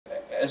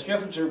as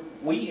Jeff observed,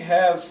 we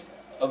have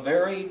a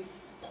very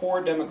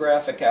poor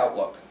demographic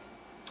outlook.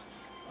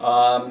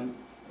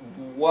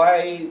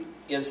 Why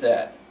is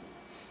that?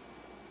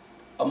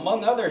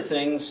 Among other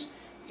things,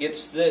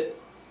 it's that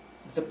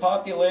the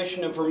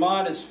population of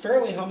Vermont is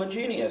fairly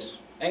homogeneous.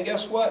 And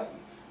guess what?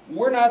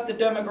 We're not the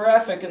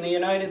demographic in the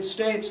United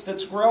States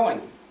that's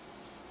growing.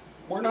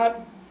 We're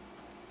not,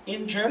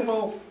 in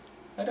general,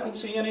 I don't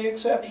see any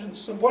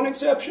exceptions. One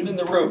exception in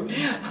the room.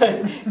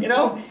 You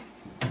know,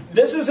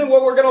 this isn't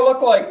what we're going to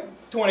look like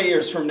 20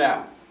 years from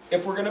now,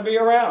 if we're going to be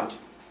around.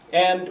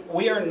 And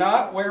we are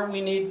not where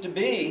we need to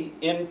be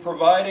in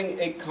providing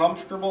a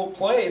comfortable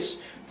place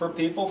for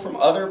people from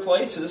other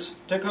places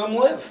to come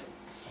live.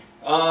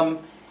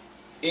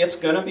 It's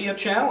going to be a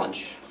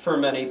challenge for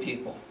many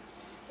people.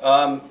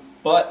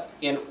 But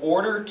in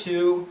order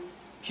to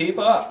keep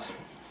up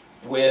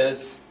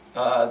with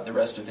the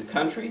rest of the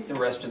country, the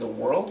rest of the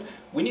world,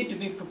 we need to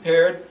be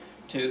prepared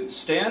to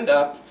stand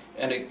up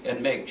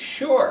and make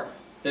sure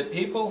that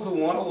people who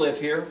want to live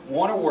here,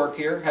 want to work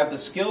here, have the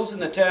skills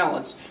and the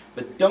talents,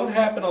 but don't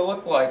happen to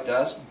look like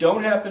us,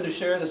 don't happen to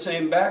share the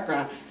same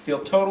background, feel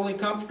totally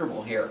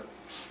comfortable here.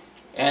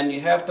 And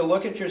you have to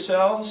look at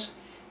yourselves,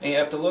 and you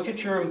have to look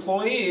at your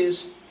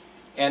employees,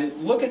 and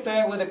look at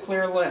that with a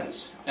clear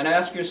lens, and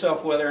ask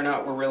yourself whether or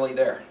not we're really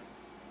there.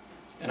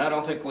 And I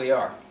don't think we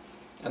are.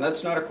 And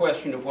that's not a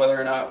question of whether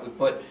or not we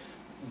put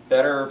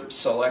better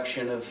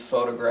selection of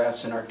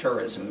photographs in our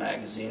tourism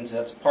magazines.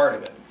 That's part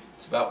of it.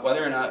 It's about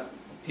whether or not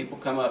people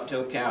come up to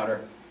a counter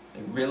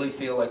and really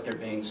feel like they're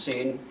being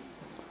seen,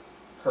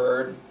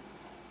 heard,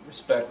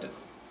 respected.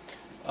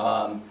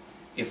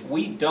 If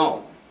we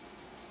don't,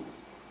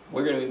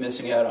 we're going to be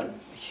missing out on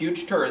a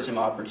huge tourism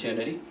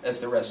opportunity as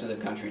the rest of the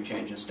country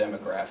changes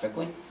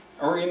demographically,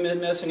 and we're going to be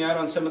missing out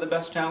on some of the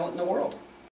best talent in the world.